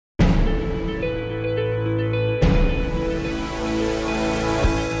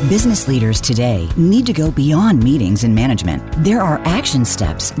Business leaders today need to go beyond meetings and management. There are action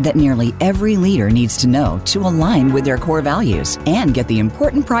steps that nearly every leader needs to know to align with their core values and get the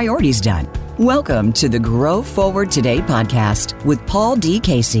important priorities done. Welcome to the Grow Forward Today podcast with Paul D.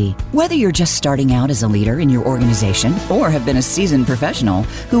 Casey. Whether you're just starting out as a leader in your organization or have been a seasoned professional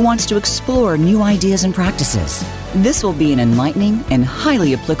who wants to explore new ideas and practices, this will be an enlightening and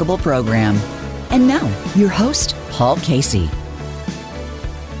highly applicable program. And now, your host, Paul Casey.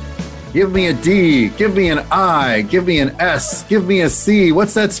 Give me a D, give me an I, give me an S, give me a C.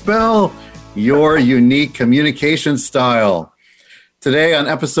 What's that spell? Your unique communication style. Today on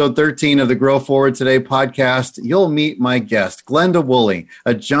episode 13 of the Grow Forward Today podcast, you'll meet my guest, Glenda Woolley,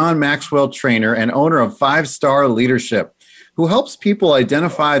 a John Maxwell trainer and owner of 5-Star Leadership, who helps people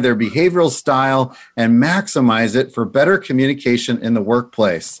identify their behavioral style and maximize it for better communication in the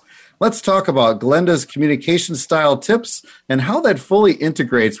workplace. Let's talk about Glenda's communication style tips and how that fully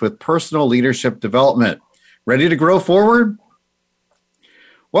integrates with personal leadership development. Ready to grow forward?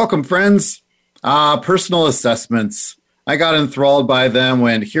 Welcome, friends. Personal assessments. I got enthralled by them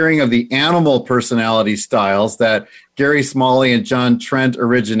when hearing of the animal personality styles that Gary Smalley and John Trent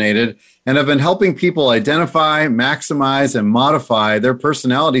originated, and have been helping people identify, maximize, and modify their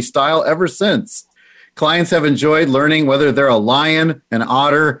personality style ever since. Clients have enjoyed learning whether they're a lion, an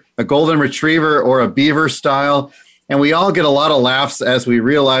otter, a golden retriever, or a beaver style, and we all get a lot of laughs as we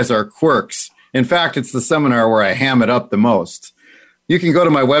realize our quirks. In fact, it's the seminar where I ham it up the most. You can go to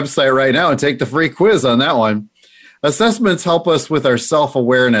my website right now and take the free quiz on that one. Assessments help us with our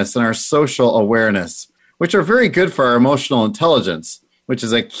self-awareness and our social awareness, which are very good for our emotional intelligence, which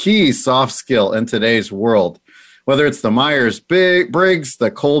is a key soft skill in today's world. Whether it's the Myers-Briggs, the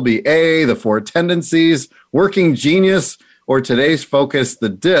Kolbe-A, the 4 tendencies, working genius, or today's focus, the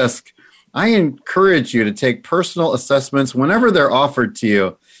DISC, I encourage you to take personal assessments whenever they're offered to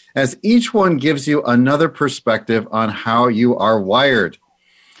you, as each one gives you another perspective on how you are wired.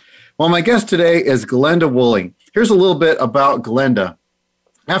 Well, my guest today is Glenda Woolley. Here's a little bit about Glenda.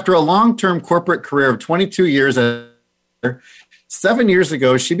 After a long-term corporate career of 22 years, 7 years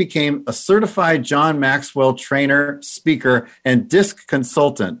ago, she became a certified John Maxwell trainer, speaker, and DISC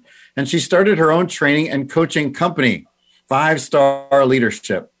consultant. And she started her own training and coaching company, 5-Star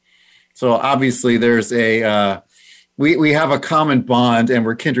Leadership. So obviously there's we have a common bond and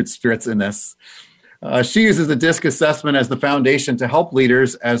we're kindred spirits in this. She uses the DISC assessment as the foundation to help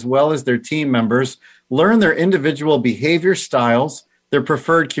leaders as well as their team members learn their individual behavior styles, their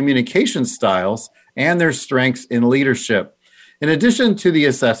preferred communication styles, and their strengths in leadership. In addition to the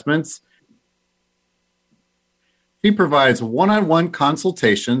assessments, she provides one-on-one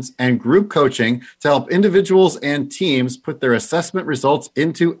consultations and group coaching to help individuals and teams put their assessment results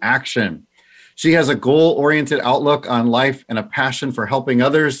into action. She has a goal-oriented outlook on life and a passion for helping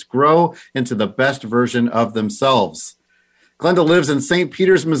others grow into the best version of themselves. Glenda lives in St.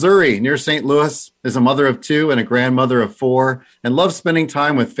 Peters, Missouri, near St. Louis, is a mother of 2 and a grandmother of 4, and loves spending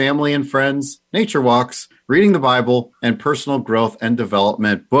time with family and friends, nature walks, reading the Bible, and personal growth and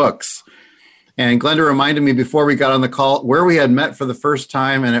development books. And Glenda reminded me before we got on the call where we had met for the first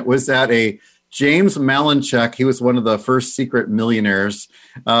time, and it was at a James Malinchak. He was one of the first secret millionaires.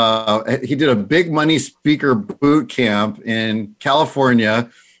 He did a big money speaker boot camp in California.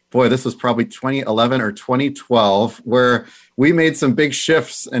 Boy, this was probably 2011 or 2012, where we made some big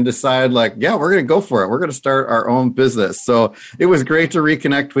shifts and decided we're going to go for it. We're going to start our own business. So it was great to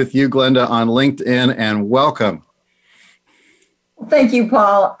reconnect with you, Glenda, on LinkedIn, and welcome. Thank you,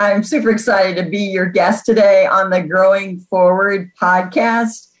 Paul. I'm super excited to be your guest today on the Growing Forward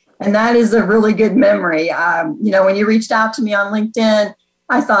podcast. And that is a really good memory. When you reached out to me on LinkedIn,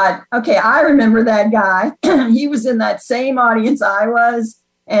 I thought, okay, I remember that guy. He was in that same audience I was.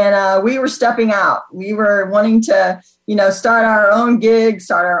 And we were stepping out. We were wanting to, start our own gig,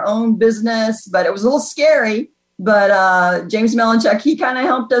 start our own business, but it was a little scary. But James Malinchak, he kind of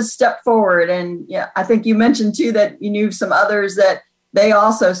helped us step forward. And yeah, I think you mentioned too that you knew some others that they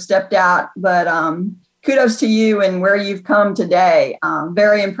also stepped out. But kudos to you and where you've come today.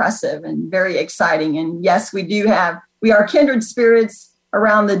 Very impressive and very exciting. And yes, we are kindred spirits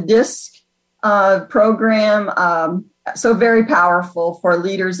around the DISC program. So very powerful for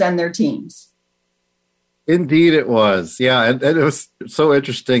leaders and their teams. Indeed it was. Yeah, and it was so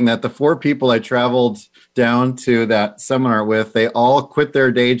interesting that the 4 people I traveled down to that seminar with, they all quit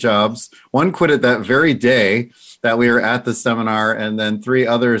their day jobs. One quit it that very day that we were at the seminar, and then 3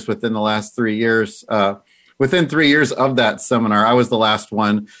 others within the last 3 years. Within 3 years of that seminar, I was the last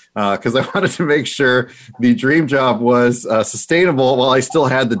one because I wanted to make sure the dream job was sustainable while I still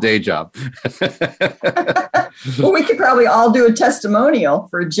had the day job. Well, we could probably all do a testimonial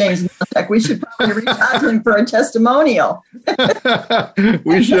for James Milchek. We should probably reach out to him for a testimonial.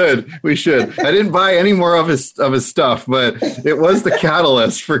 We should. I didn't buy any more of his stuff, but it was the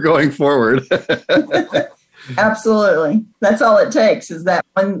catalyst for going forward. Absolutely. That's all it takes is that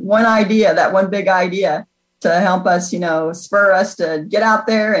one idea, that one big idea to help us, spur us to get out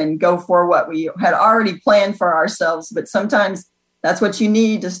there and go for what we had already planned for ourselves. But sometimes that's what you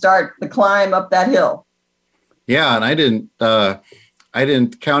need to start the climb up that hill. Yeah. And I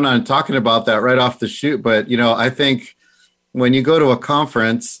didn't count on talking about that right off the chute. But, I think when you go to a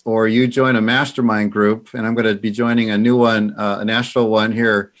conference or you join a mastermind group, and I'm going to be joining a new one, a national one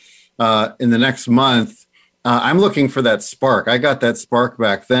here in the next month, I'm looking for that spark. I got that spark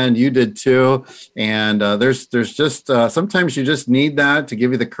back then. You did too. And there's just sometimes you just need that to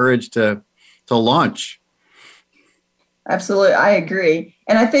give you the courage to launch. Absolutely. I agree.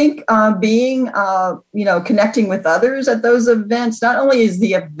 And I think being, connecting with others at those events, not only is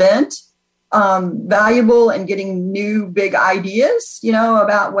the event valuable and getting new big ideas,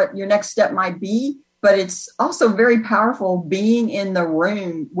 about what your next step might be, but it's also very powerful being in the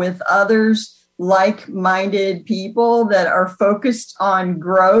room with others, like-minded people that are focused on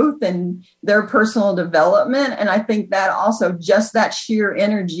growth and their personal development. And I think that also just that sheer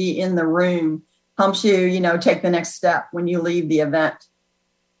energy in the room helps you, take the next step when you leave the event.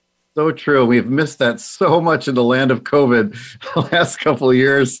 So true. We've missed that so much in the land of COVID the last couple of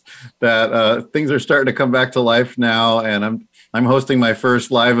years that things are starting to come back to life now. And I'm hosting my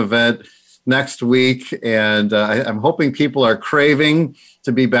first live event next week. And I'm hoping people are craving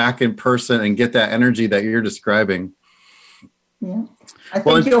to be back in person and get that energy that you're describing. Yeah. I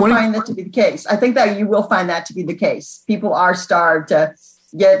think you'll find that to be the case. I think that you will find that to be the case. People are starved to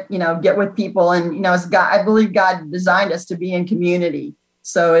get with people. And, as God, I believe God designed us to be in community.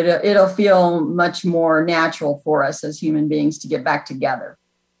 So it'll feel much more natural for us as human beings to get back together.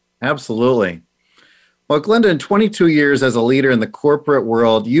 Absolutely. Well, Glenda, in 22 years as a leader in the corporate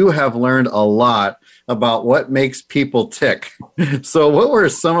world, you have learned a lot about what makes people tick. So what were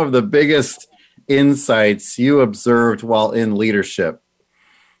some of the biggest insights you observed while in leadership?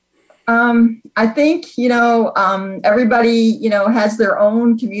 I think, everybody, has their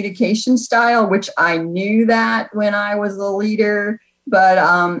own communication style, which I knew that when I was a leader. But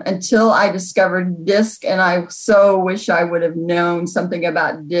until I discovered DISC, and I so wish I would have known something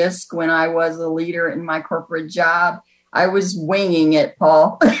about DISC when I was a leader in my corporate job. I was winging it,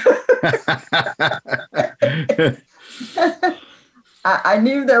 Paul. I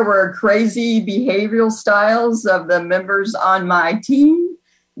knew there were crazy behavioral styles of the members on my team,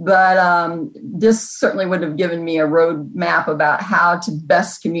 but DISC certainly would have given me a roadmap about how to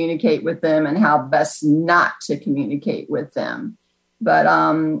best communicate with them and how best not to communicate with them. But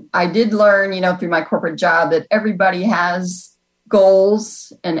I did learn, through my corporate job that everybody has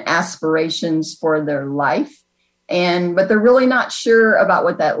goals and aspirations for their life. But they're really not sure about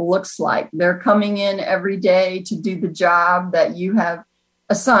what that looks like. They're coming in every day to do the job that you have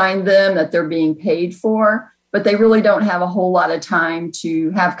assigned them, that they're being paid for, but they really don't have a whole lot of time to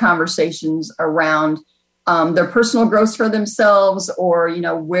have conversations around their personal growth for themselves, or,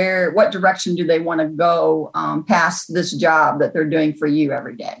 what direction do they want to go past this job that they're doing for you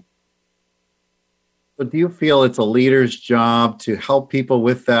every day. But do you feel it's a leader's job to help people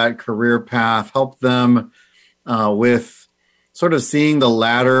with that career path, help them with sort of seeing the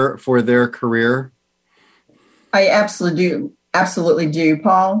ladder for their career? I absolutely do,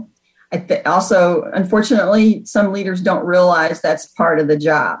 Paul. Also, unfortunately, some leaders don't realize that's part of the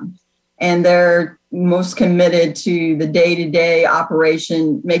job. And they're most committed to the day-to-day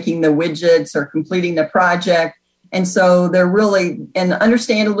operation, making the widgets or completing the project. And so they're really, and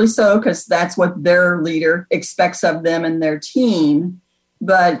understandably so, because that's what their leader expects of them and their team.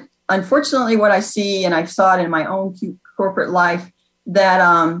 But unfortunately, what I see, and I saw it in my own corporate life,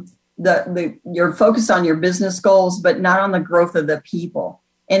 that you're focused on your business goals, but not on the growth of the people.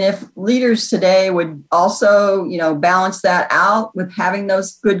 And if leaders today would also, balance that out with having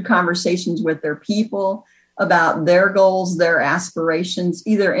those good conversations with their people about their goals, their aspirations,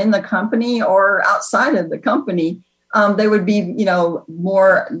 either in the company or outside of the company, they would be,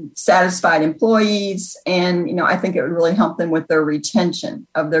 more satisfied employees. And, I think it would really help them with their retention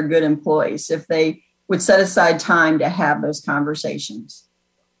of their good employees if they would set aside time to have those conversations.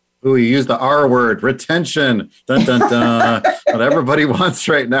 Ooh, you use the R word, retention. Dun, dun, dun. What everybody wants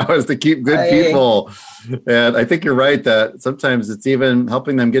right now is to keep good people. And I think you're right that sometimes it's even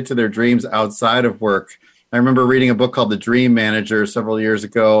helping them get to their dreams outside of work. I remember reading a book called The Dream Manager several years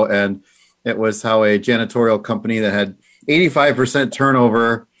ago, and it was how a janitorial company that had 85%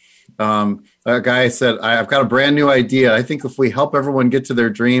 turnover A guy said, I've got a brand new idea. I think if we help everyone get to their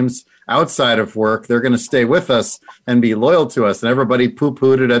dreams outside of work, they're going to stay with us and be loyal to us. And everybody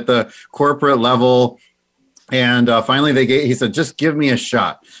poo-pooed it at the corporate level. And finally, he said, just give me a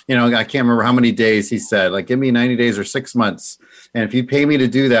shot. I can't remember how many days he said, like, give me 90 days or 6 months. And if you pay me to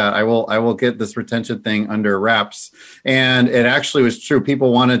do that, I will get this retention thing under wraps. And it actually was true.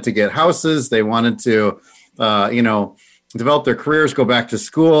 People wanted to get houses. They wanted to, develop their careers, go back to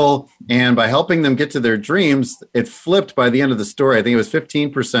school. And by helping them get to their dreams, it flipped by the end of the story. I think it was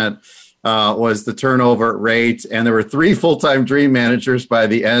 15% was the turnover rate. And there were 3 full-time dream managers by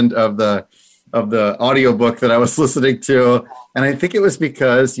the end of the audiobook that I was listening to. And I think it was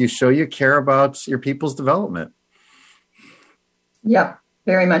because you show you care about your people's development. Yep,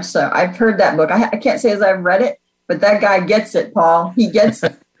 very much so. I've heard that book. I can't say as I've read it, but that guy gets it, Paul. He gets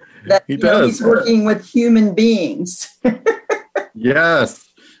it. That he does. He's working with human beings. Yes.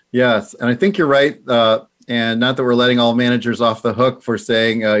 And I think you're right. And not that we're letting all managers off the hook for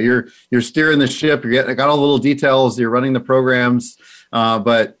saying you're steering the ship. Got all the little details. You're running the programs.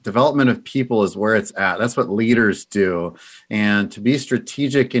 But development of people is where it's at. That's what leaders do. And to be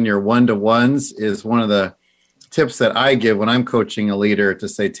strategic in your one-to-ones is one of the tips that I give when I'm coaching a leader, to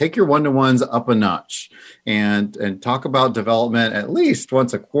say, take your one-to-ones up a notch and talk about development at least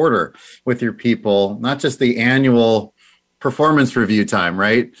once a quarter with your people, not just the annual performance review time,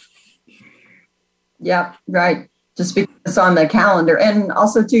 right? Yeah, right. Just because it's on the calendar, and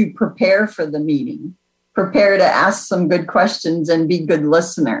also to prepare for the meeting. Prepare to ask some good questions and be good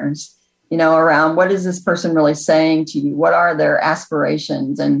listeners, around what is this person really saying to you? What are their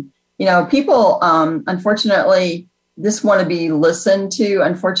aspirations? And, people, unfortunately, just want to be listened to.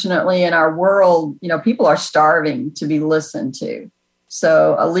 Unfortunately, in our world, people are starving to be listened to.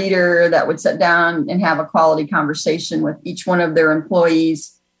 So a leader that would sit down and have a quality conversation with each one of their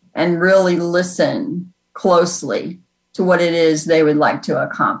employees and really listen closely to what it is they would like to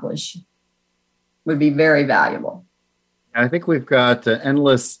accomplish would be very valuable. I think we've got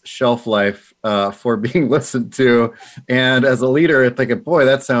endless shelf life for being listened to. And as a leader, I'm thinking, boy,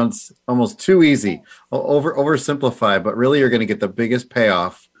 that sounds almost too easy, oversimplified, but really you're going to get the biggest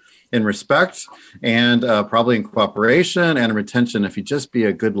payoff in respect and probably in cooperation and retention if you just be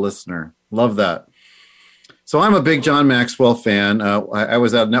a good listener. Love that. So I'm a big John Maxwell fan. I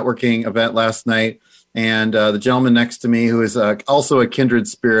was at a networking event last night, and the gentleman next to me, who is also a kindred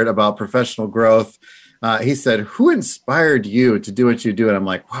spirit about professional growth, he said, who inspired you to do what you do? And I'm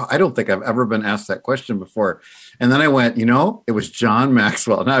like, wow, I don't think I've ever been asked that question before. And then I went, it was John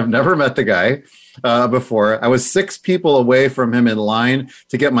Maxwell. And I've never met the guy before. I was 6 people away from him in line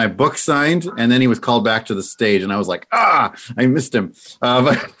to get my book signed. And then he was called back to the stage. And I was like, I missed him.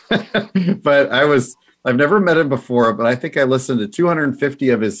 But I've never met him before, but I think I listened to 250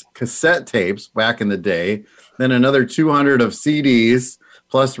 of his cassette tapes back in the day, then another 200 of CDs,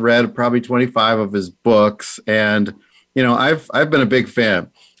 plus read probably 25 of his books. And, I've been a big fan.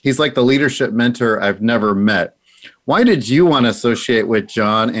 He's like the leadership mentor I've never met. Why did you want to associate with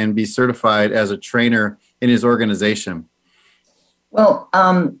John and be certified as a trainer in his organization? Well,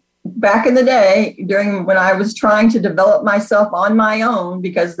 back in the day, when I was trying to develop myself on my own,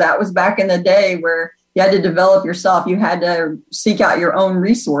 because that was back in the day where you had to develop yourself, you had to seek out your own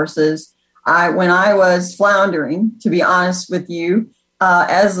resources. When I was floundering, to be honest with you,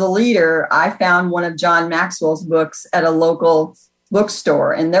 as a leader, I found one of John Maxwell's books at a local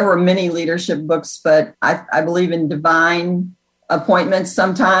bookstore. And there were many leadership books, but I believe in divine appointments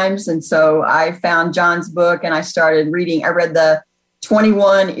sometimes. And so I found John's book and I started reading. I read the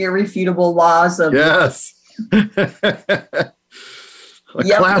 21 Irrefutable Laws of... Yes.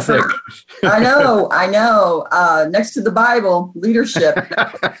 Classic. I know. Next to the Bible, leadership.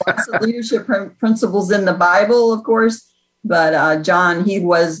 Lots of leadership principles in the Bible, of course. But John, he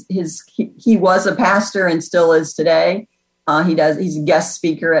was a pastor and still is today. He's a guest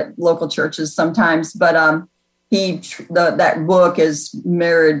speaker at local churches sometimes. But that book is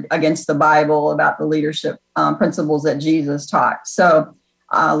mirrored against the Bible about the leadership principles that Jesus taught. So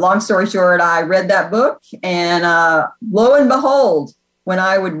long story short, I read that book, and lo and behold, when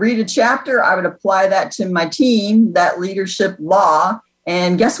I would read a chapter, I would apply that to my team, that leadership law.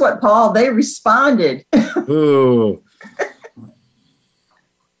 And guess what, Paul? They responded. Ooh.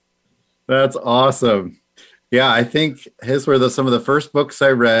 That's awesome. Yeah, I think his were some of the first books I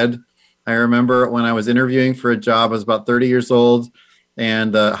read. I remember when I was interviewing for a job, I was about 30 years old,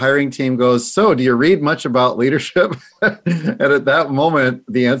 and the hiring team goes, so do you read much about leadership? And at that moment,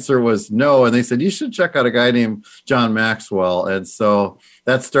 the answer was no. And they said, you should check out a guy named John Maxwell. And so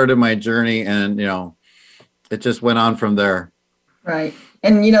that started my journey, and, it just went on from there. Right.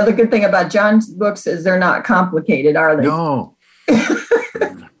 And, the good thing about John's books is they're not complicated, are they? No.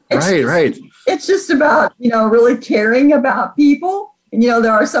 Right. It's just about, really caring about people. And,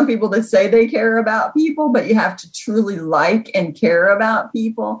 there are some people that say they care about people, but you have to truly like and care about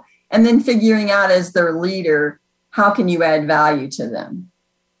people. And then figuring out as their leader, how can you add value to them?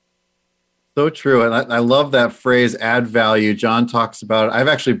 So true. And I love that phrase, add value. John talks about it. I've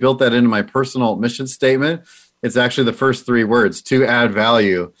actually built that into my personal mission statement. It's actually the first 3 words, to add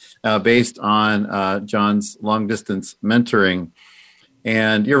value, based on John's long distance mentoring.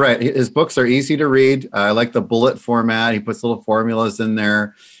 And you're right. His books are easy to read. I like the bullet format. He puts little formulas in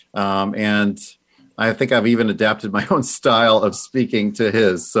there. And I think I've even adapted my own style of speaking to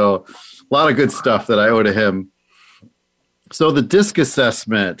his. So a lot of good stuff that I owe to him. So the DISC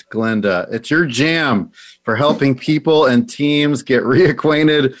assessment, Glenda, it's your jam for helping people and teams get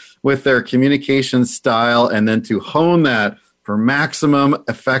reacquainted with their communication style and then to hone that for maximum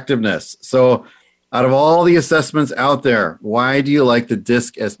effectiveness. So out of all the assessments out there, why do you like the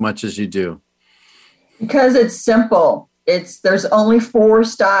DISC as much as you do? Because it's simple. There's only 4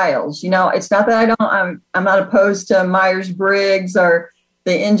 styles. It's not that I'm not opposed to Myers-Briggs or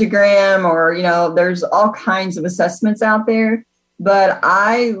the Enneagram or, there's all kinds of assessments out there, but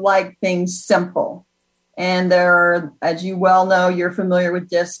I like things simple. And there are, as you well know, you're familiar with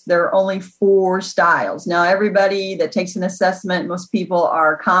DISC, there are only 4 styles. Now, everybody that takes an assessment, most people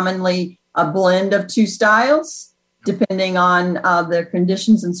are commonly a blend of 2 styles, depending on the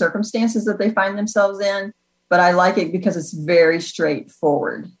conditions and circumstances that they find themselves in. But I like it because it's very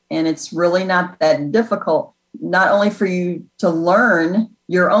straightforward and it's really not that difficult, not only for you to learn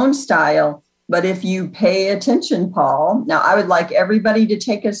your own style, but if you pay attention, Paul. Now, I would like everybody to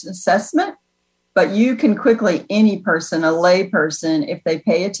take an assessment, but you can quickly, any person, a lay person, if they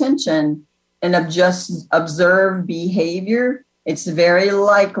pay attention and just observe behavior, it's very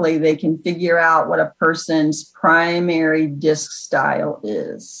likely they can figure out what a person's primary DISC style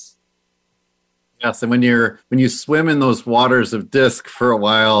is. Yes, and when you swim in those waters of DISC for a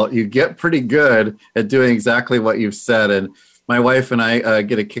while, you get pretty good at doing exactly what you've said. And my wife and I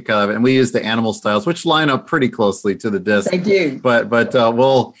get a kick out of it, and we use the animal styles, which line up pretty closely to the DISC. They do, but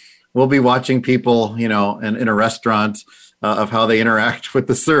we'll be watching people, in a restaurant of how they interact with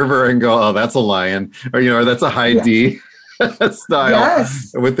the server, and go, oh, that's a lion, or that's a high D style.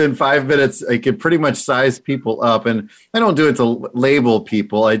 Yes. Within 5 minutes, I can pretty much size people up. And I don't do it to label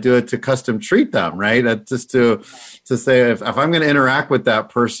people. I do it to custom treat them, right? Just to say, if I'm going to interact with that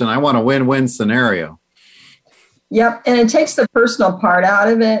person, I want a win-win scenario. Yep. And it takes the personal part out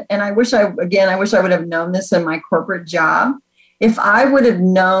of it. And I wish I would have known this in my corporate job. If I would have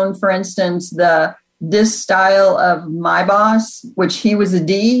known, for instance, the DISC style of my boss, which he was a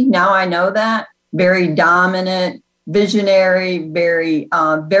D, now I know that, very dominant, visionary, very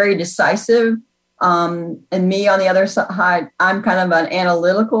decisive. And me on the other side, I'm kind of an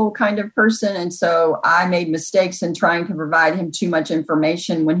analytical kind of person. And so I made mistakes in trying to provide him too much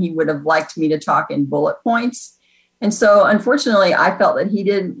information when he would have liked me to talk in bullet points. And so unfortunately, I felt that he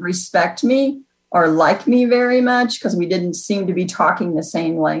didn't respect me or like me very much because we didn't seem to be talking the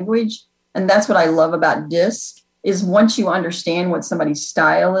same language. And that's what I love about DISC is once you understand what somebody's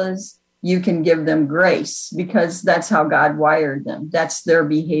style is, you can give them grace because that's how God wired them. That's their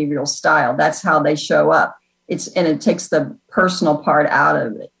behavioral style. That's how they show up. And it takes the personal part out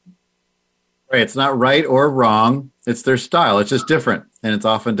of it. Right. It's not right or wrong. It's their style. It's just different. And it's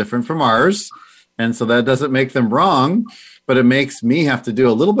often different from ours. And so that doesn't make them wrong, but it makes me have to do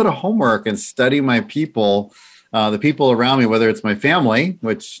a little bit of homework and study my people, the people around me, whether it's my family,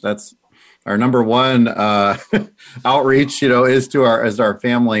 which that's our number one outreach, is to our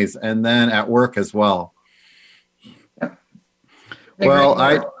families, and then at work as well. Yep.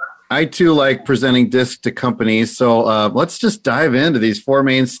 Well, I too like presenting DISC to companies. So let's just dive into these 4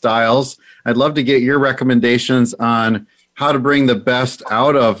 main styles. I'd love to get your recommendations on how to bring the best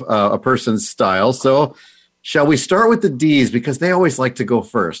out of a person's style. So shall we start with the Ds, because they always like to go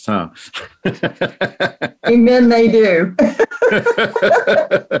first, huh? Amen, they do.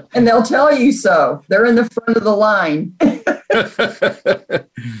 And they'll tell you so. They're in the front of the line.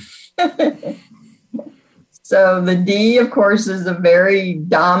 So the D, of course, is a very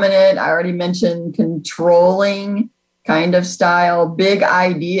dominant, I already mentioned, controlling kind of style, big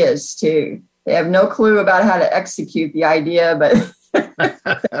ideas too. They have no clue about how to execute the idea, but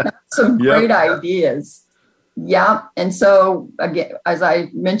some great ideas. Yeah. And so, again, as I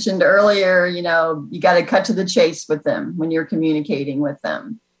mentioned earlier, you got to cut to the chase with them when you're communicating with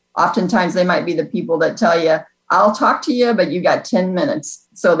them. Oftentimes, they might be the people that tell you, I'll talk to you, but you got 10 minutes.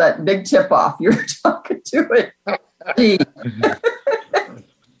 So that big tip off, you're talking to it.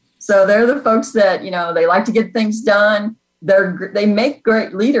 So they're the folks that, they like to get things done. They make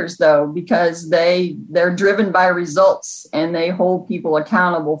great leaders, though, because they're driven by results and they hold people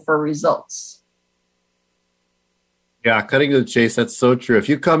accountable for results. Yeah, cutting to the chase. That's so true. If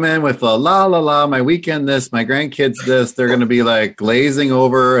you come in with a la, la, la, my weekend this, my grandkids this, they're going to be like glazing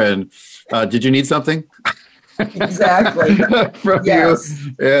over and did you need something? Exactly. From yes.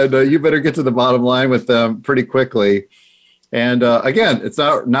 you. And you better get to the bottom line with them pretty quickly. And again, it's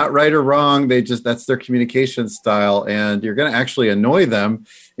not right or wrong. That's their communication style. And you're going to actually annoy them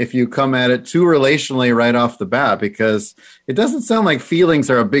if you come at it too relationally right off the bat, because it doesn't sound like feelings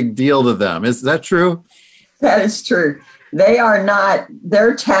are a big deal to them. Is that true? That is true.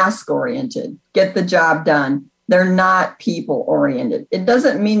 They're task oriented, get the job done. They're not people oriented. It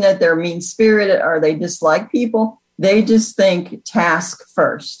doesn't mean that they're mean spirited or they dislike people. They just think task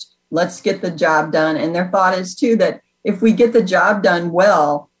first. Let's get the job done. And their thought is too that if we get the job done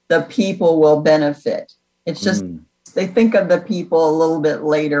well, the people will benefit. It's just they think of the people a little bit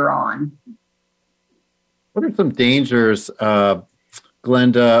later on. What are some dangers, Glenda,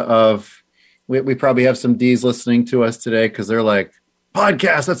 of we probably have some Ds listening to us today because they're like,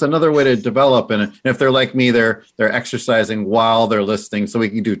 podcast, that's another way to develop. And if they're like me, they're exercising while they're listening. So we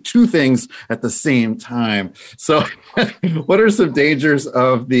can do two things at the same time. So what are some dangers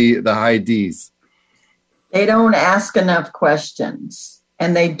of the high Ds? They don't ask enough questions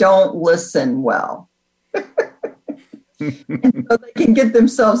and they don't listen well. And so they can get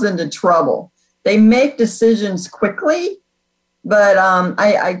themselves into trouble. They make decisions quickly, but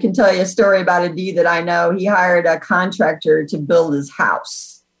I can tell you a story about a D that I know. He hired a contractor to build his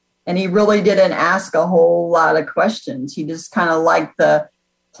house, and he really didn't ask a whole lot of questions. He just kind of liked the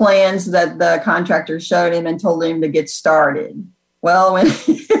plans that the contractor showed him and told him to get started. Well, when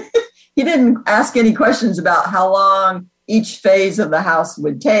he didn't ask any questions about how long each phase of the house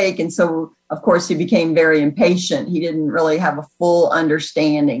would take. And so, of course, he became very impatient. He didn't really have a full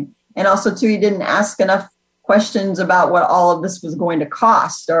understanding. And also, too, he didn't ask enough questions about what all of this was going to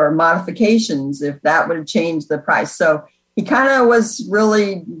cost or modifications, if that would have changed the price. So he kind of was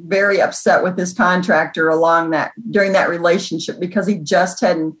really very upset with his contractor during that relationship because he just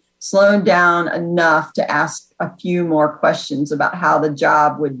hadn't slowed down enough to ask a few more questions about how the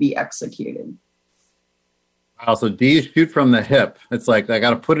job would be executed. Wow, so D, shoot from the hip. It's like, I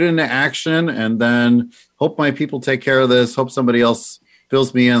got to put it into action and then hope my people take care of this, hope somebody else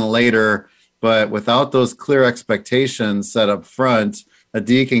fills me in later. But without those clear expectations set up front, a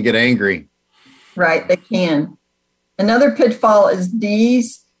D can get angry. Right, they can. Another pitfall is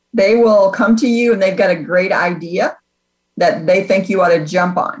Ds. They will come to you and they've got a great idea that they think you ought to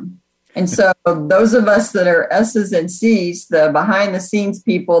jump on. And so those of us that are S's and C's, the behind the scenes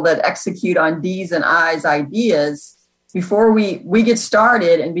people that execute on D's and I's ideas, before we get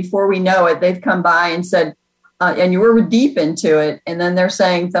started and before we know it, they've come by and said, and you were deep into it. And then they're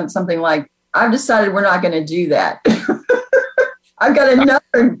saying something like, I've decided we're not going to do that. I've got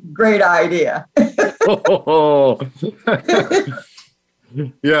another great idea.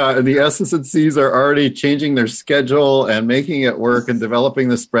 Yeah, and the S's and C's are already changing their schedule and making it work and developing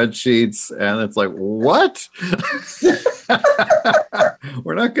the spreadsheets. And it's like, what?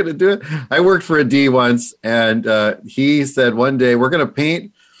 We're not going to do it. I worked for a D once, and he said one day, we're going to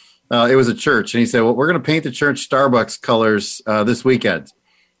paint. It was a church. And he said, well, we're going to paint the church Starbucks colors this weekend.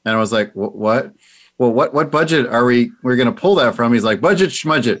 And I was like, what? Well, what budget are we're going to pull that from? He's like, budget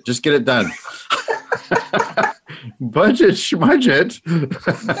schmudget. Just get it done. Budget schmudget.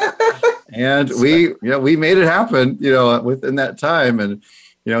 And we made it happen, within that time. And,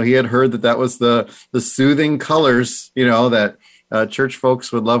 he had heard that was the soothing colors, that church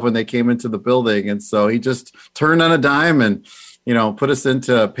folks would love when they came into the building. And so he just turned on a dime and, put us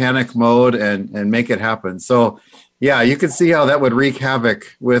into panic mode and make it happen. So, yeah, you could see how that would wreak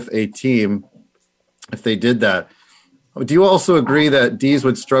havoc with a team if they did that. Do you also agree that Ds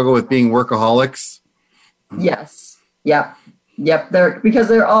would struggle with being workaholics? Yes. Yep. Because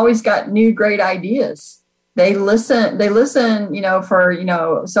they're always got new great ideas. They listen,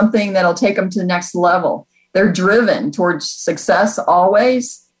 for, something that'll take them to the next level. They're driven towards success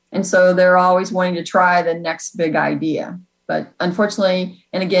always. And so they're always wanting to try the next big idea. But unfortunately,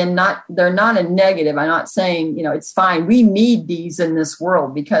 and again, they're not a negative. I'm not saying, it's fine. We need these in this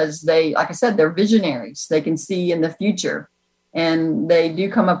world because they, like I said, they're visionaries. They can see in the future and they do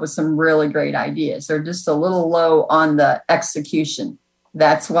come up with some really great ideas. They're just a little low on the execution.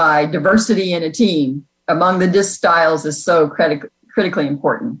 That's why diversity in a team among the DISC styles is so critically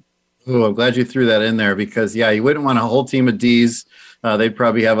important. Oh, I'm glad you threw that in there because, you wouldn't want a whole team of Ds they'd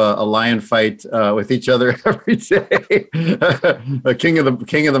probably have a lion fight with each other every day. A king of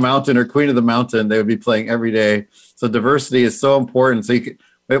the mountain or queen of the mountain, they would be playing every day. So diversity is so important. So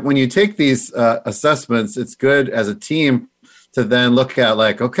but when you take these assessments, it's good as a team to then look at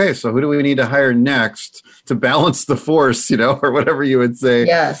like, okay, so who do we need to hire next to balance the force, or whatever you would say.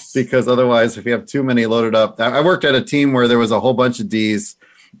 Yes. Because otherwise, if you have too many loaded up, I worked at a team where there was a whole bunch of Ds,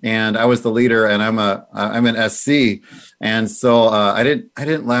 and I was the leader, and I'm an SC, and so I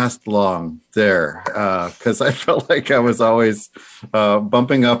didn't last long there because I felt like I was always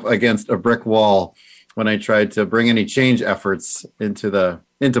bumping up against a brick wall when I tried to bring any change efforts into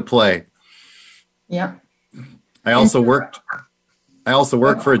play. Yeah. I also worked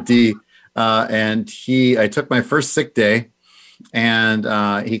for a D, and I took my first sick day, and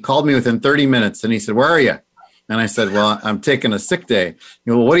he called me within 30 minutes, and he said, "Where are you?" And I said, "Well, I'm taking a sick day."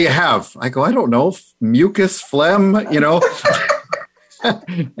 Well, what do you have? I go, "I don't know, mucus, phlegm, And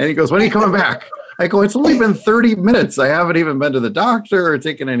he goes, "When are you coming back?" I go, "It's only been 30 minutes. I haven't even been to the doctor or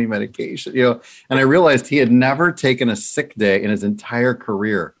taken any medication, And I realized he had never taken a sick day in his entire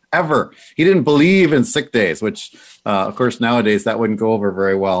career. Ever. He didn't believe in sick days, which, of course, nowadays that wouldn't go over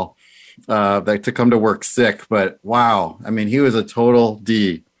very well, to come to work sick. But wow, I mean, he was a total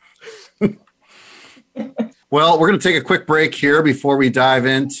D. Well, we're going to take a quick break here before we dive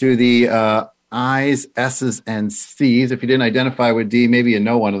into the I's, S's, and C's. If you didn't identify with D, maybe you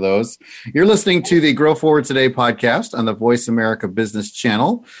know one of those. You're listening to the Grow Forward Today podcast on the Voice America Business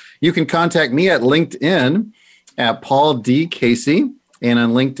Channel. You can contact me at LinkedIn at Paul D. Casey. And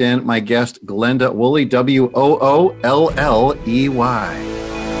on LinkedIn, my guest, Glenda Woolley, Woolley.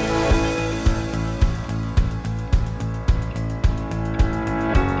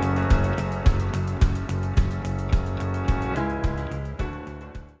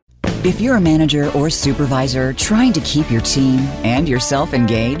 If you're a manager or supervisor trying to keep your team and yourself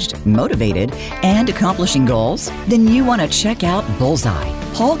engaged, motivated, and accomplishing goals, then you want to check out Bullseye,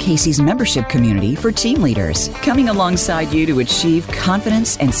 Paul Casey's membership community for team leaders, coming alongside you to achieve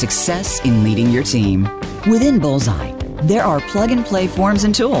confidence and success in leading your team. Within Bullseye, there are plug-and-play forms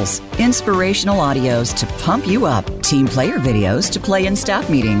and tools, inspirational audios to pump you up, team player videos to play in staff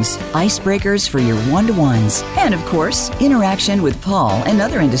meetings, icebreakers for your one-to-ones, and of course, interaction with Paul and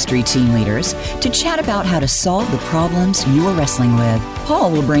other industry team leaders to chat about how to solve the problems you are wrestling with. Paul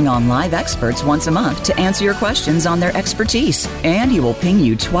will bring on live experts once a month to answer your questions on their expertise, and he will ping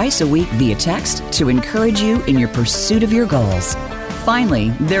you twice a week via text to encourage you in your pursuit of your goals. Finally,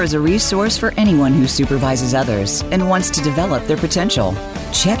 there is a resource for anyone who supervises others and wants to develop their potential.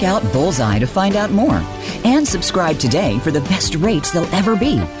 Check out Bullseye to find out more and subscribe today for the best rates there'll ever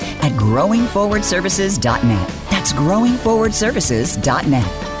be at growingforwardservices.net. That's growingforwardservices.net.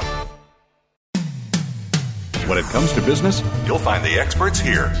 When it comes to business, you'll find the experts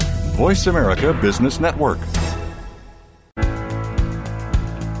here. Voice America Business Network.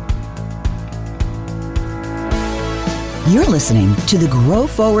 You're listening to the Grow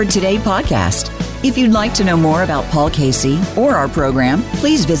Forward Today podcast. If you'd like to know more about Paul Casey or our program,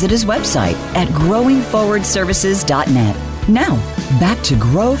 please visit his website at growingforwardservices.net. Now, back to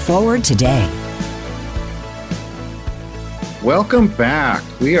Grow Forward Today. Welcome back.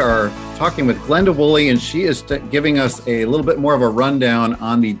 We are talking with Glenda Woolley, and she is giving us a little bit more of a rundown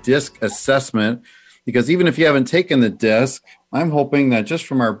on the DISC assessment, because even if you haven't taken the DISC, I'm hoping that just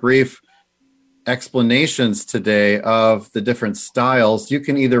from our brief explanations today of the different styles, you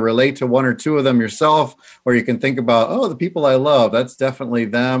can either relate to one or two of them yourself, or you can think about, oh, the people I love, that's definitely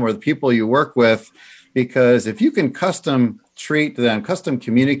them, or the people you work with. Because if you can custom treat them, custom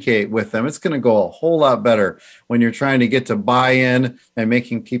communicate with them, it's going to go a whole lot better when you're trying to get to buy-in and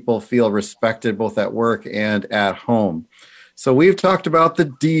making people feel respected both at work and at home. So we've talked about the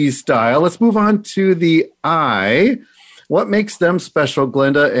D style. Let's move on to the I. What makes them special,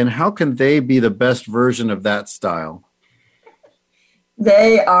 Glenda, and how can they be the best version of that style?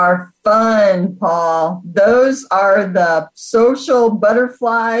 They are fun, Paul. Those are the social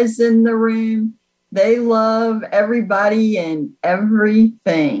butterflies in the room. They love everybody and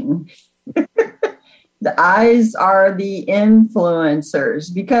everything. The I's are the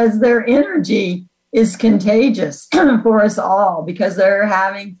influencers because their energy is contagious for us all because they're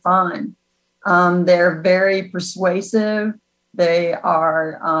having fun. They're very persuasive. They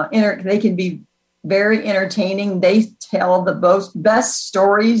are they can be very entertaining. They tell the best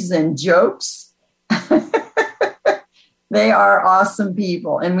stories and jokes. They are awesome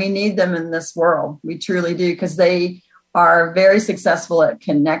people, and we need them in this world. We truly do, because they are very successful at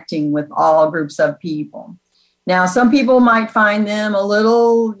connecting with all groups of people. Now, some people might find them a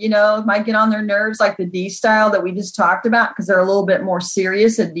little, might get on their nerves, like the D style that we just talked about, because they're a little bit more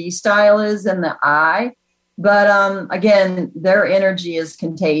serious. A D style is than the I. But again, their energy is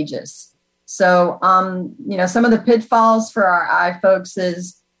contagious. So, some of the pitfalls for our I folks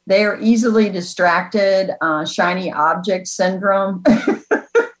is they are easily distracted, shiny object syndrome.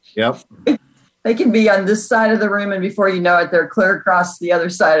 Yep. They can be on this side of the room, and before you know it, they're clear across the other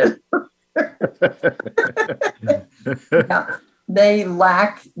side of the room. Yeah. They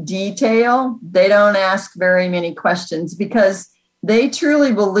lack detail. They don't ask very many questions because they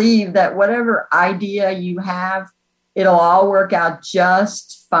truly believe that whatever idea you have, it'll all work out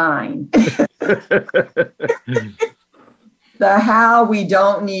just fine. The how we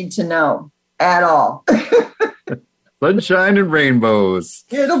don't need to know at all. Sunshine and rainbows.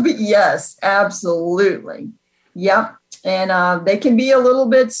 It'll be, yes, absolutely. Yep. And they can be a little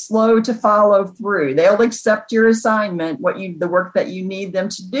bit slow to follow through. They'll accept your assignment, the work that you need them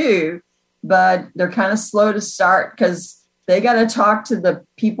to do, but they're kind of slow to start because they got to talk to the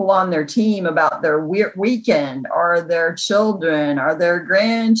people on their team about their weekend or their children or their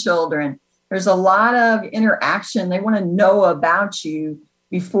grandchildren. There's a lot of interaction. They want to know about you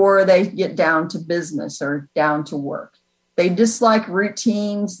before they get down to business or down to work. They dislike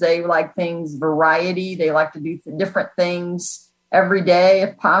routines. They like things, variety. They like to do different things every day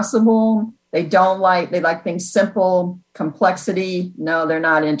if possible. They like things simple, complexity. No, they're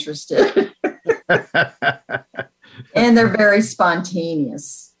not interested. And they're very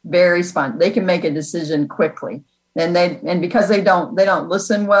spontaneous, they can make a decision quickly. And because they don't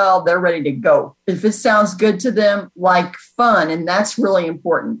listen well, they're ready to go. If it sounds good to them, like fun, and that's really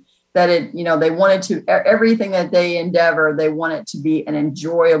important. That they want it to, everything that they endeavor, they want it to be an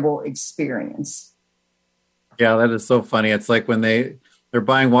enjoyable experience. Yeah, that is so funny. It's like when they're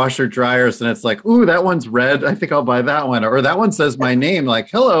buying washer dryers and it's like, ooh, that one's red. I think I'll buy that one. Or that one says my name, like,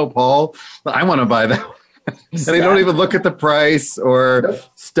 hello, Paul. I want to buy that one. And they don't even look at the price or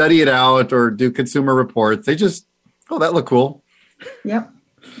study it out or do consumer reports. They just, oh, that looked cool. Yep.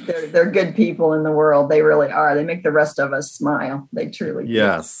 They're good people in the world. They really are. They make the rest of us smile. They truly do.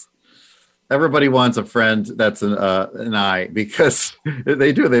 Yes. Everybody wants a friend that's an I, because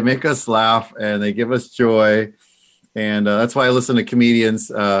they do. They make us laugh and they give us joy. And that's why I listen to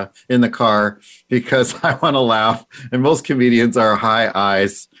comedians in the car, because I want to laugh. And most comedians are high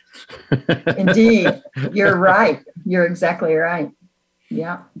I's. Indeed. You're right. You're exactly right.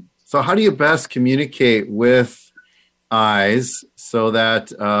 Yeah. So how do you best communicate with I's so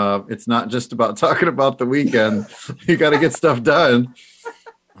that it's not just about talking about the weekend? You got to get stuff done.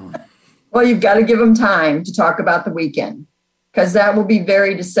 Well, you've got to give them time to talk about the weekend, because that will be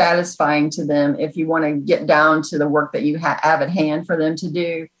very dissatisfying to them if you want to get down to the work that you have at hand for them to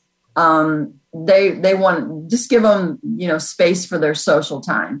do. They want, just give them, space for their social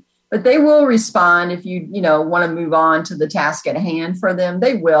time. But they will respond if you want to move on to the task at hand for them.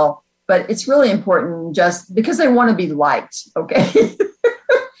 They will. But it's really important just because they want to be liked, okay?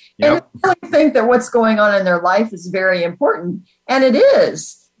 Yep. And I really think that what's going on in their life is very important, and it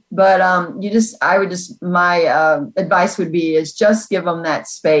is. But my advice would be is just give them that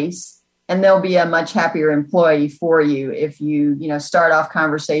space, and they'll be a much happier employee for you if you start off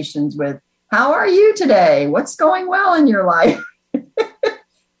conversations with, how are you today? What's going well in your life?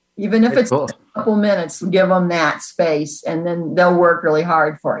 Even if it's cool. A couple minutes, give them that space, and then they'll work really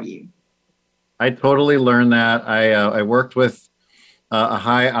hard for you. I totally learned that. I worked with a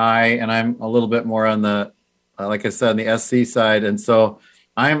high I, and I'm a little bit more on the, like I said, on the SC side. And so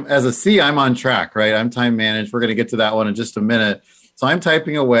as a C, I'm on track, right? I'm time managed. We're going to get to that one in just a minute. So I'm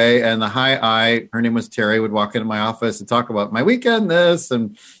typing away, and the high I, her name was Terry, would walk into my office and talk about my weekend this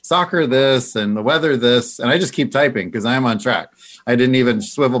and soccer this and the weather this. And I just keep typing because I'm on track. I didn't even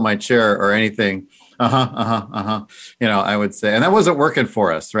swivel my chair or anything. I would say. And that wasn't working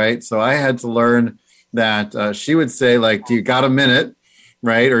for us, right? So I had to learn that she would say, like, do you got a minute,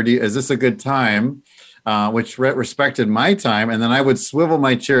 right? Or is this a good time? Which respected my time. And then I would swivel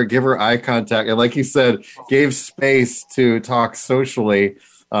my chair, give her eye contact. And like you said, gave space to talk socially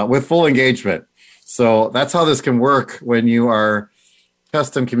with full engagement. So that's how this can work when you are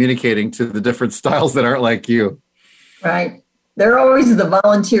custom communicating to the different styles that aren't like you. Right. They're always the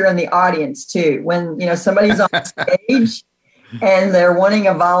volunteer in the audience too. When, somebody's on stage and they're wanting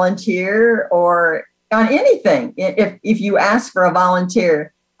a volunteer or on anything, if you ask for a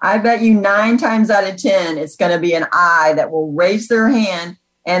volunteer, I bet you 9 times out of 10, it's going to be an I that will raise their hand.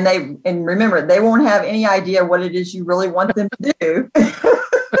 And remember, they won't have any idea what it is you really want them to do,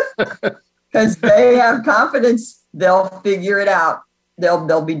 because they have confidence they'll figure it out.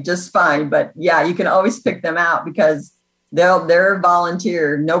 they'll be just fine. But yeah, you can always pick them out because they're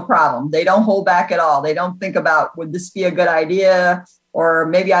volunteer, no problem. They don't hold back at all. They don't think about, would this be a good idea? Or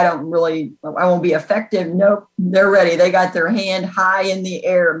maybe I won't be effective. Nope, they're ready. They got their hand high in the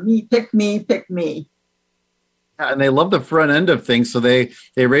air. Me, pick me, pick me. And they love the front end of things. So they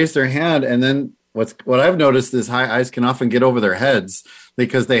raise their hand. And then what I've noticed is high eyes can often get over their heads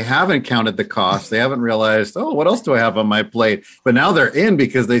because they haven't counted the cost. They haven't realized, oh, what else do I have on my plate? But now they're in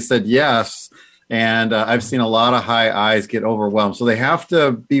because they said yes. And I've seen a lot of high eyes get overwhelmed. So they have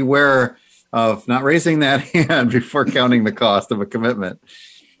to beware of not raising that hand before counting the cost of a commitment.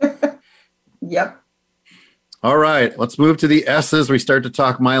 Yep. All right, let's move to the S's. We start to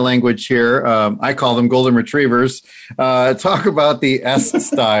talk my language here. I call them golden retrievers. Talk about the S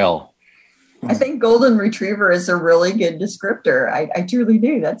style. I think golden retriever is a really good descriptor. I truly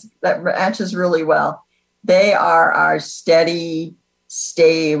do. That matches really well. They are our steady,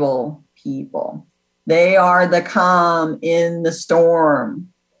 stable people. They are the calm in the storm.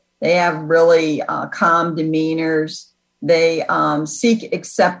 They have really calm demeanors. They seek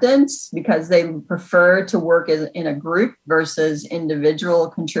acceptance because they prefer to work in a group versus individual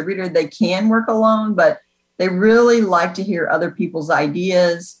contributor. They can work alone, but they really like to hear other people's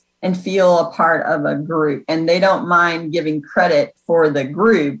ideas and feel a part of a group. And they don't mind giving credit for the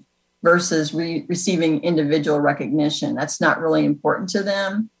group versus receiving individual recognition. That's not really important to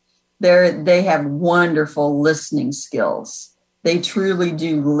them. They have wonderful listening skills. They truly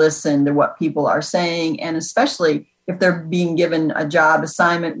do listen to what people are saying. And especially if they're being given a job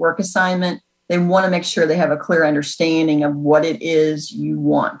assignment, work assignment, they want to make sure they have a clear understanding of what it is you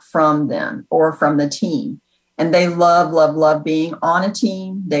want from them or from the team. And they love, love, love being on a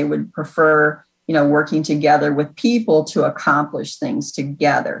team. They would prefer, working together with people to accomplish things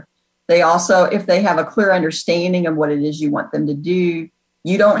together. They also, if they have a clear understanding of what it is you want them to do,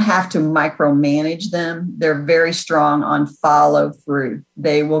 you don't have to micromanage them. They're very strong on follow through.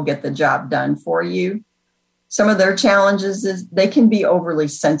 They will get the job done for you. Some of their challenges is they can be overly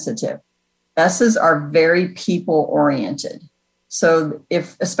sensitive. S's are very people oriented. So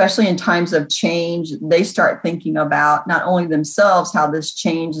especially in times of change, they start thinking about not only themselves, how this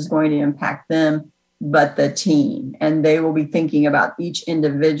change is going to impact them, but the team. And they will be thinking about each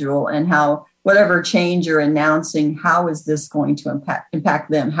individual and how whatever change you're announcing, how is this going to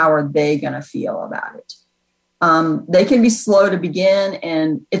impact them? How are they going to feel about it? They can be slow to begin,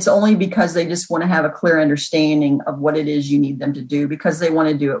 and it's only because they just want to have a clear understanding of what it is you need them to do because they want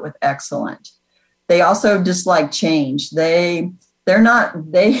to do it with excellence. They also dislike change. They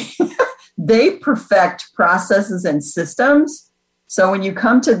perfect processes and systems. So when you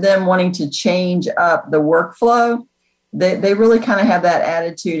come to them wanting to change up the workflow, they really kind of have that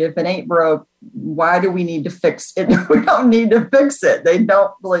attitude. If it ain't broke, why do we need to fix it? We don't need to fix it.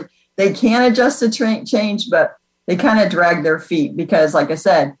 They can adjust to change, but they kind of drag their feet because, like I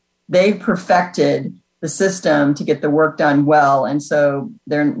said, they've perfected the system to get the work done well. And so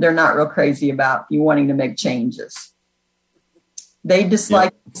they're not real crazy about you wanting to make changes. They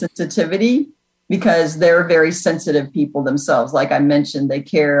dislike sensitivity because they're very sensitive people themselves. Like I mentioned, they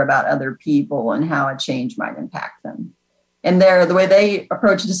care about other people and how a change might impact them. And the way they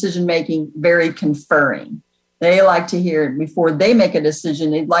approach decision-making, very conferring. They like to hear, before they make a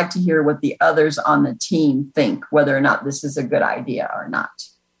decision, they'd like to hear what the others on the team think, whether or not this is a good idea or not.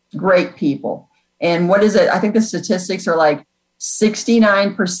 Great people. And what is it? I think the statistics are like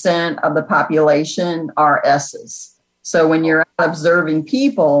 69% of the population are S's. So when you're observing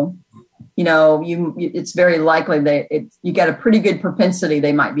people, it's very likely you got a pretty good propensity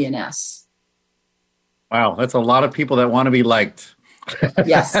they might be an S. Wow, that's a lot of people that want to be liked.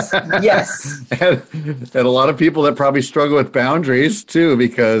 Yes. and a lot of people that probably struggle with boundaries too,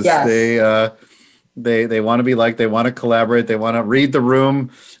 because they want to be liked, they want to collaborate, they want to read the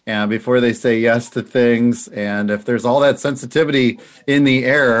room and before they say yes to things. And if there's all that sensitivity in the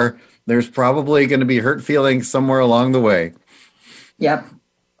air, there's probably going to be hurt feelings somewhere along the way. Yep.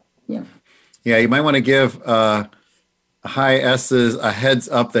 Yeah, you might want to give high S's a heads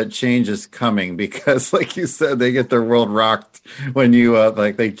up that change is coming because, like you said, they get their world rocked when you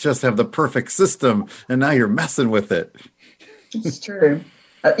they just have the perfect system and now you're messing with it. It's true.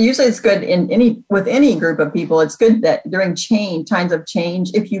 Usually it's good with any group of people. It's good that during times of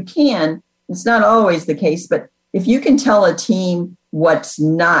change, if you can, it's not always the case, but if you can tell a team what's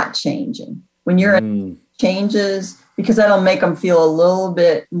not changing when you're in changes, because that'll make them feel a little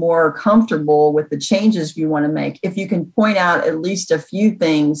bit more comfortable with the changes you want to make. If you can point out at least a few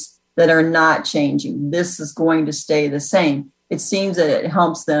things that are not changing, this is going to stay the same. It seems that it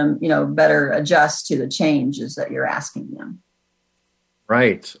helps them, better adjust to the changes that you're asking them.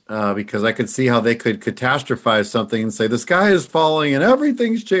 Right. Because I could see how they could catastrophize something and say, the sky is falling and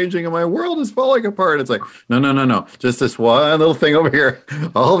everything's changing and my world is falling apart. It's like, no. Just this one little thing over here.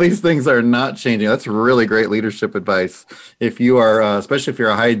 All these things are not changing. That's really great leadership advice. If you are, especially if you're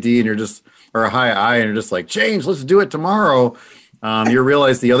a high D and or a high I and you're just like, change, let's do it tomorrow. You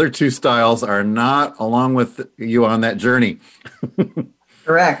realize the other two styles are not along with you on that journey.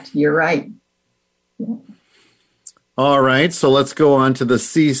 Correct. You're right. All right, so let's go on to the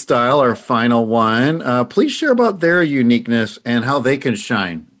C style, our final one. Please share about their uniqueness and how they can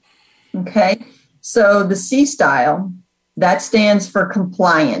shine. Okay, so the C style, that stands for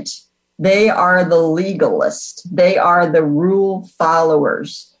compliant. They are the legalist. They are the rule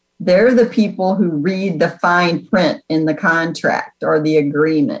followers. They're the people who read the fine print in the contract or the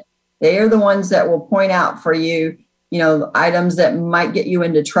agreement. They are the ones that will point out for you, items that might get you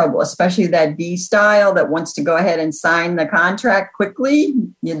into trouble, especially that D style that wants to go ahead and sign the contract quickly.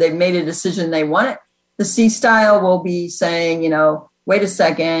 They've made a decision, they want it. The C style will be saying, wait a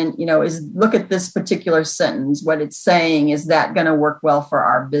second, look at this particular sentence. What it's saying, is that going to work well for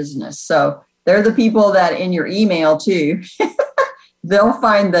our business? So they're the people that in your email too, they'll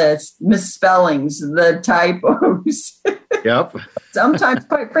find the misspellings, the typos. Yep. Sometimes,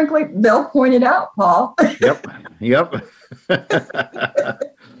 quite frankly, they'll point it out, Paul. Yep.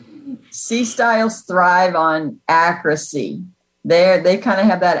 C styles thrive on accuracy. They kind of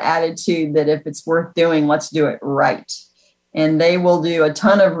have that attitude that if it's worth doing, let's do it right. And they will do a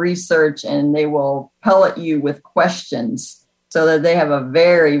ton of research and they will pellet you with questions so that they have a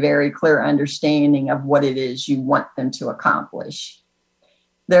very, very clear understanding of what it is you want them to accomplish.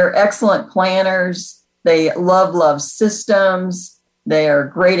 They're excellent planners. They love systems. They are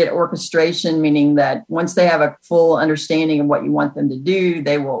great at orchestration, meaning that once they have a full understanding of what you want them to do,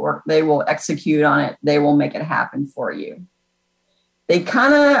 they will execute on it. They will make it happen for you. They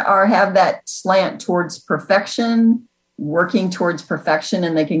kind of have that slant towards perfection, working towards perfection,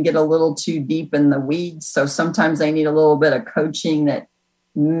 and they can get a little too deep in the weeds. So sometimes they need a little bit of coaching that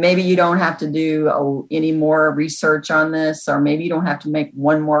maybe you don't have to do any more research on this, or maybe you don't have to make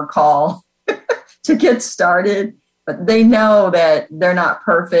one more call to get started. But they know that they're not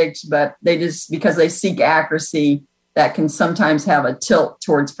perfect, but they just, because they seek accuracy, that can sometimes have a tilt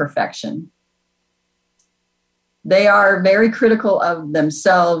towards perfection. They are very critical of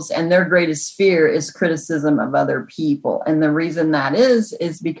themselves, and their greatest fear is criticism of other people. And the reason that is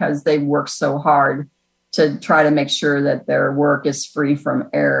because they work so hard to try to make sure that their work is free from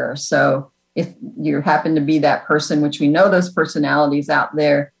error. So if you happen to be that person, which we know those personalities out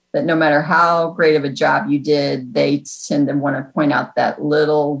there, that no matter how great of a job you did, they tend to want to point out that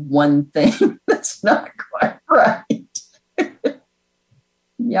little one thing that's not quite right.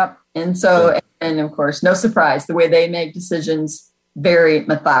 Yep. And so, and of course, no surprise, the way they make decisions, very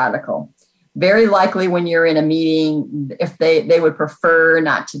methodical. Very likely when you're in a meeting, if they would prefer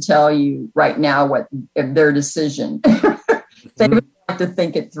not to tell you right now what their decision. They would like to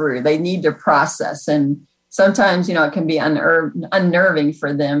think it through. They need to process. And sometimes, it can be unnerving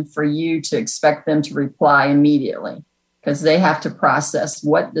for them, for you to expect them to reply immediately, because they have to process,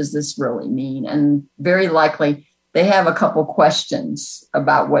 what does this really mean? And very likely they have a couple questions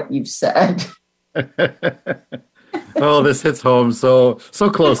about what you've said. Oh, this hits home so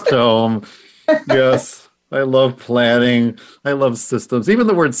close to home. Yes. I love planning. I love systems. Even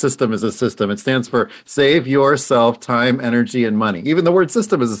the word system is a system. It stands for save yourself time, energy, and money. Even the word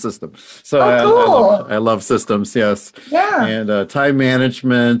system is a system. So cool. I love systems. Yes. Yeah. And time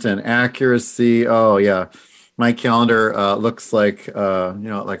management and accuracy. Oh yeah. My calendar looks like,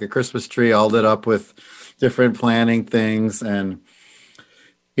 like a Christmas tree all lit up with different planning things. And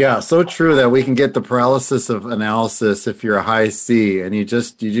yeah, so true that we can get the paralysis of analysis if you're a high C, and you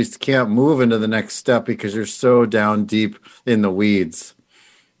just can't move into the next step because you're so down deep in the weeds.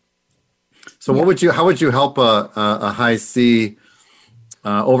 So yeah. How would you help a high C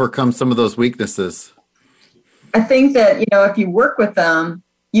overcome some of those weaknesses? I think that, if you work with them,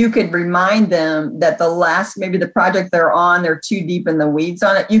 you could remind them that maybe the project they're on, they're too deep in the weeds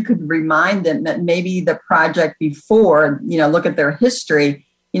on it. You could remind them that maybe the project before, look at their history,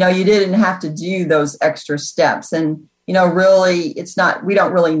 you didn't have to do those extra steps. And, really, we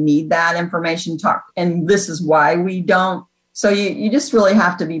don't really need that information talk. And this is why we don't. So you just really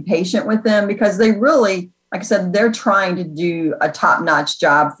have to be patient with them, because they really, like I said, they're trying to do a top-notch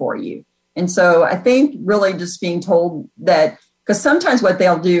job for you. And so I think really just being told that, because sometimes what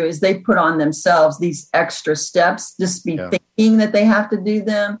they'll do is they put on themselves these extra steps, just thinking that they have to do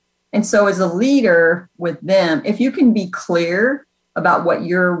them. And so as a leader with them, if you can be clear about what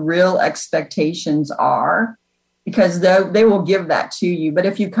your real expectations are, because they will give that to you. But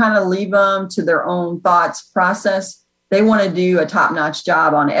if you kind of leave them to their own thoughts process, they want to do a top-notch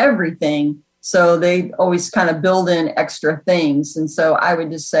job on everything. So they always kind of build in extra things. And so I would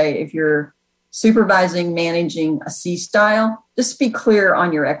just say, if you're supervising, managing a C style, just be clear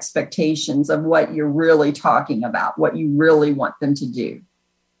on your expectations of what you're really talking about, what you really want them to do.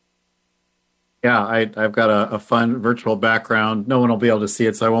 Yeah, I've got a fun virtual background. No one will be able to see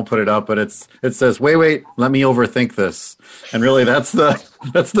it, so I won't put it up. But it says, "Wait, let me overthink this." And really, that's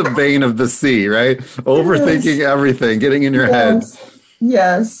the bane of the C, right? Overthinking everything, getting in your head.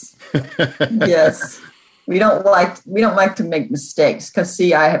 Yes, yes. We don't like to make mistakes because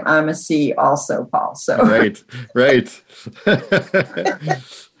see, I'm a C also, Paul. So right.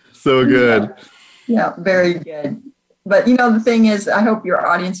 So good. Yeah, very good. But the thing is, I hope your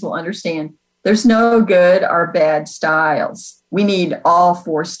audience will understand. There's no good or bad styles. We need all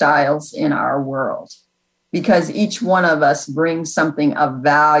 4 styles in our world because each one of us brings something of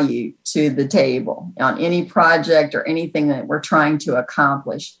value to the table on any project or anything that we're trying to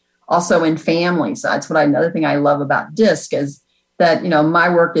accomplish. Also in families, that's another thing I love about DISC is that, my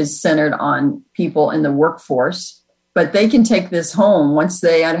work is centered on people in the workforce, but they can take this home once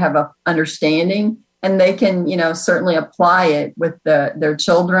they have an understanding. And they can, certainly apply it with their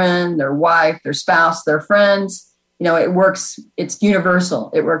children, their wife, their spouse, their friends. It works. It's universal.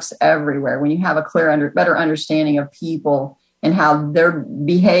 It works everywhere. When you have a better understanding of people and how they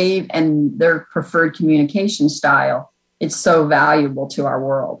behave and their preferred communication style, it's so valuable to our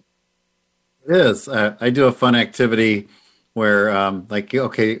world. It is. I do a fun activity where,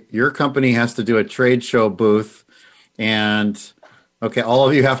 your company has to do a trade show booth and okay, all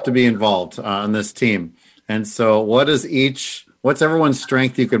of you have to be involved on this team. And so what's everyone's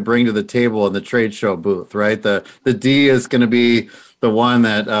strength you can bring to the table in the trade show booth, right? The D is going to be the one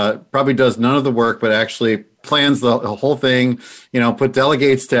that probably does none of the work, but actually plans the whole thing, put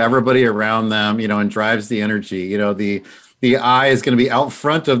delegates to everybody around them, and drives the energy. The I is going to be out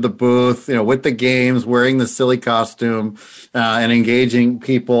front of the booth, with the games, wearing the silly costume, and engaging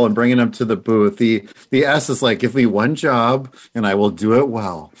people and bringing them to the booth. The S is like, give me one job and I will do it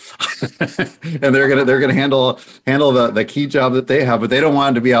well. And they're gonna handle the key job that they have, but they don't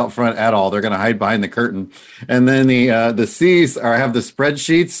want to be out front at all. They're going to hide behind the curtain. And then the C's have the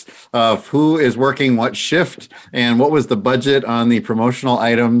spreadsheets of who is working what shift and what was the budget on the promotional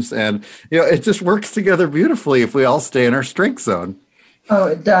items, and it just works together beautifully if we all stay in our strength zone. Oh,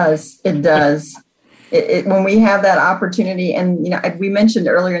 it does. It does. When we have that opportunity, and we mentioned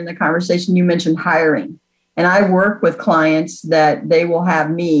earlier in the conversation, you mentioned hiring, and I work with clients that they will have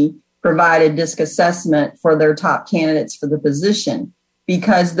me provide a DISC assessment for their top candidates for the position,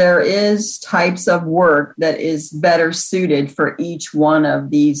 because there is types of work that is better suited for each one of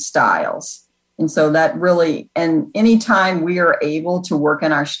these styles. And so that really, and anytime we are able to work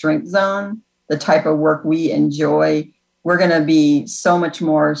in our strength zone, the type of work we enjoy, we're going to be so much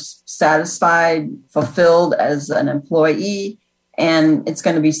more satisfied, fulfilled as an employee, and it's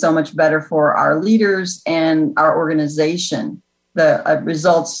going to be so much better for our leaders and our organization. The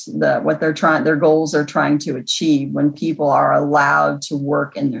results, what their goals are trying to achieve when people are allowed to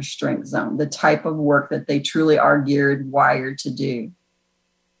work in their strength zone, the type of work that they truly are wired to do.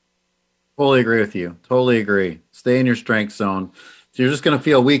 Totally agree with you. Totally agree. Stay in your strength zone. You're just going to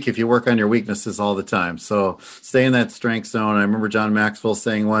feel weak if you work on your weaknesses all the time. So stay in that strength zone. I remember John Maxwell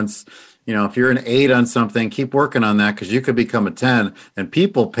saying once, if you're an 8 on something, keep working on that because you could become a 10, and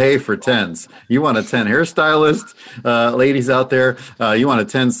people pay for 10s. You want a 10 hairstylist, ladies out there, you want a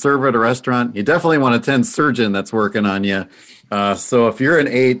 10 server at a restaurant. You definitely want a 10 surgeon that's working on you. So if you're an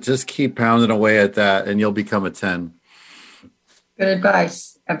 8, just keep pounding away at that and you'll become a 10. Good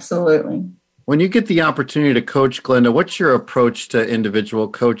advice. Absolutely. When you get the opportunity to coach, Glenda, what's your approach to individual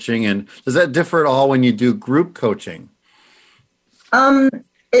coaching, and does that differ at all when you do group coaching?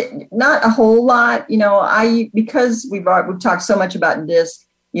 Not a whole lot. Because we've talked so much about DISC,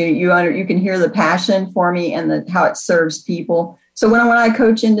 you can hear the passion for me and how it serves people. So when I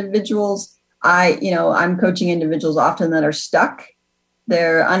coach individuals, I'm coaching individuals often that are stuck.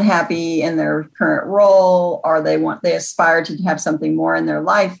 They're unhappy in their current role, or they aspire to have something more in their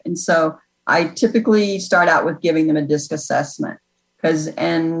life, and so I typically start out with giving them a DISC assessment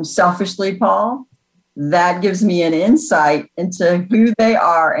and selfishly, Paul, that gives me an insight into who they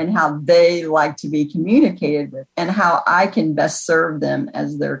are and how they like to be communicated with and how I can best serve them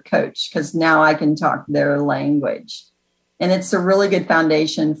as their coach, because now I can talk their language. And it's a really good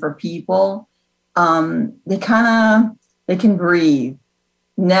foundation for people. They can breathe.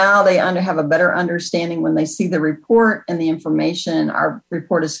 Now they have a better understanding when they see the report and the information. Our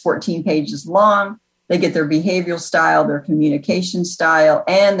report is 14 pages long. They get their behavioral style, their communication style,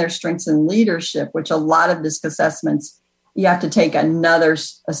 and their strengths in leadership, which a lot of DISC assessments, you have to take another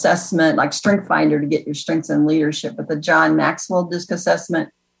assessment like Strength Finder to get your strengths in leadership. But the John Maxwell DISC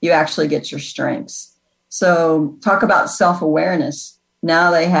assessment, you actually get your strengths. So talk about self-awareness.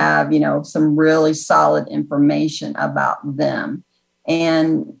 Now they have, some really solid information about them.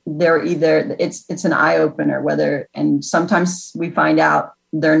 And they're either, it's an eye-opener, and sometimes we find out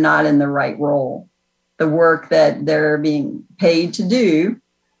they're not in the right role. The work that they're being paid to do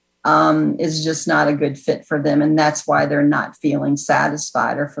is just not a good fit for them. And that's why they're not feeling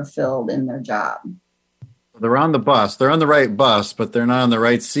satisfied or fulfilled in their job. They're on the bus. They're on the right bus, but they're not on the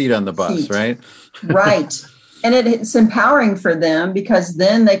right seat on the bus, right? Right. And it's empowering for them because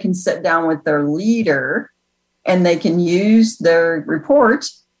then they can sit down with their leader and they can use their report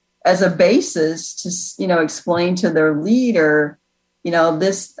as a basis to, explain to their leader,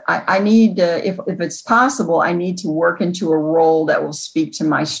 I need to, if it's possible, I need to work into a role that will speak to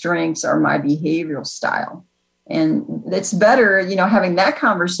my strengths or my behavioral style. And it's better, having that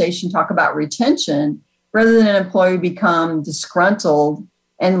conversation, talk about retention, rather than an employee become disgruntled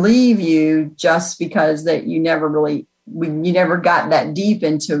and leave you just because that you never got that deep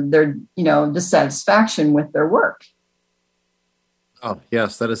into their, dissatisfaction with their work. Oh,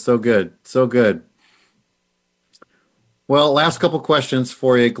 yes, that is so good. So good. Well, last couple questions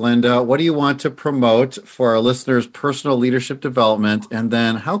for you, Glenda. What do you want to promote for our listeners' personal leadership development? And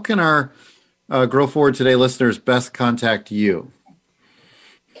then how can our Grow Forward Today listeners best contact you?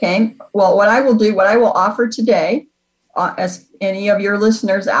 Okay. Well, what I will offer today, as any of your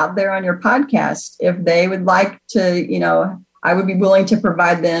listeners out there on your podcast, if they would like to, I would be willing to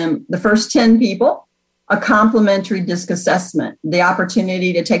provide them, the first 10 people, a complimentary DISC assessment, the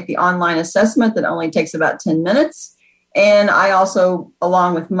opportunity to take the online assessment that only takes about 10 minutes. And I also,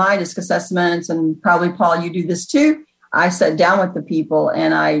 along with my DISC assessments, and probably, Paul, you do this too, I sat down with the people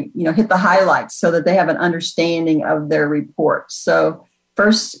and I, hit the highlights so that they have an understanding of their report. So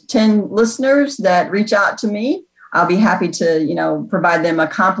first 10 listeners that reach out to me, I'll be happy to, provide them a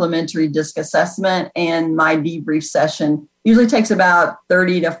complimentary DISC assessment, and my debrief session usually takes about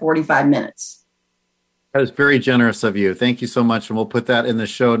 30 to 45 minutes. That is very generous of you. Thank you so much. And we'll put that in the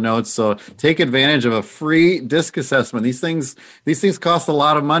show notes. So take advantage of a free DISC assessment. These things cost a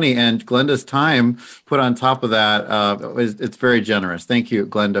lot of money, and Glenda's time put on top of that, it's very generous. Thank you,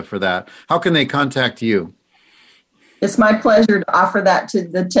 Glenda, for that. How can they contact you? It's my pleasure to offer that to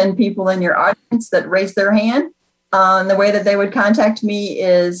the 10 people in your audience that raised their hand. The way that they would contact me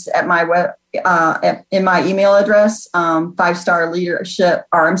is at my in my email address, 5-star leadership,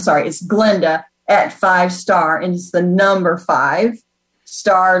 it's Glenda at 5-star, and it's the number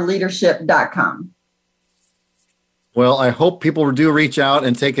 5starleadership.com. Well, I hope people do reach out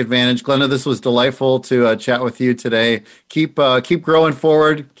and take advantage. Glenda, this was delightful to chat with you today. Keep growing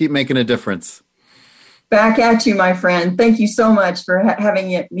forward. Keep making a difference. Back at you, my friend. Thank you so much for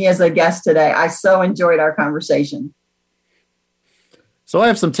having me as a guest today. I so enjoyed our conversation. So I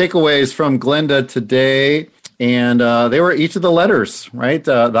have some takeaways from Glenda today, and they were each of the letters, right?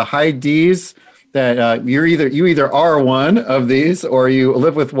 The high Ds, that you either are one of these, or you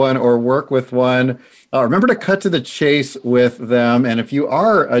live with one or work with one. Remember to cut to the chase with them. And if you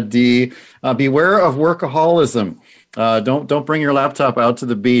are a D, beware of workaholism. Don't bring your laptop out to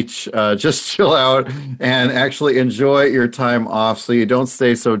the beach. Just chill out and actually enjoy your time off so you don't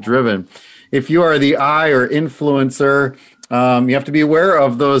stay so driven. If you are the I or influencer, you have to be aware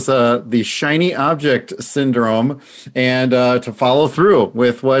of those the shiny object syndrome, and to follow through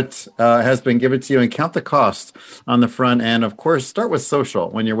with what has been given to you and count the cost on the front end. Of course, start with social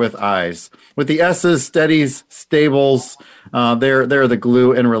when you're with I's. With the S's, steadies, stables, they're the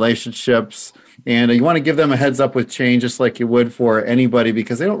glue in relationships. And you want to give them a heads up with change, just like you would for anybody,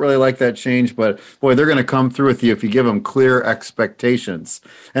 because they don't really like that change. But boy, they're going to come through with you if you give them clear expectations.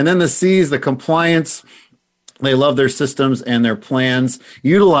 And then the C's, the compliance. They love their systems and their plans.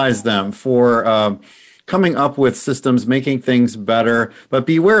 Utilize them for coming up with systems, making things better. But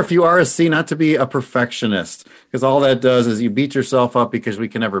beware, if you are a C, not to be a perfectionist, because all that does is you beat yourself up, because we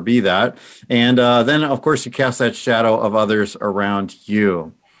can never be that. And then, of course, you cast that shadow of others around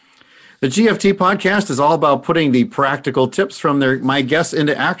you. The GFT podcast is all about putting the practical tips from my guests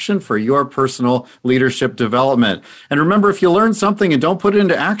into action for your personal leadership development. And remember, if you learn something and don't put it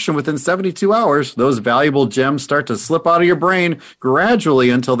into action within 72 hours, those valuable gems start to slip out of your brain gradually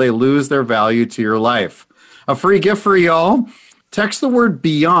until they lose their value to your life. A free gift for y'all. Text the word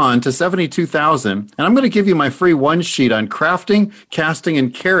BEYOND to 72,000, and I'm going to give you my free one-sheet on crafting, casting,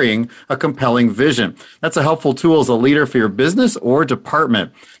 and carrying a compelling vision. That's a helpful tool as a leader for your business or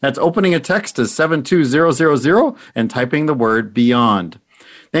department. That's opening a text to 72000 and typing the word BEYOND.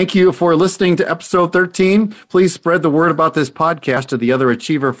 Thank you for listening to episode 13. Please spread the word about this podcast to the other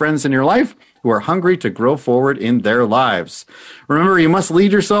achiever friends in your life who are hungry to grow forward in their lives. Remember, you must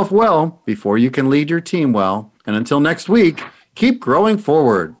lead yourself well before you can lead your team well. And until next week, keep growing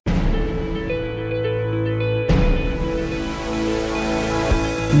forward.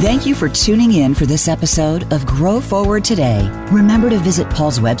 Thank you for tuning in for this episode of Grow Forward Today. Remember to visit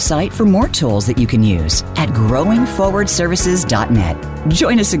Paul's website for more tools that you can use at growingforwardservices.net.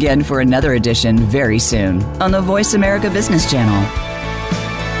 Join us again for another edition very soon on the Voice America Business Channel.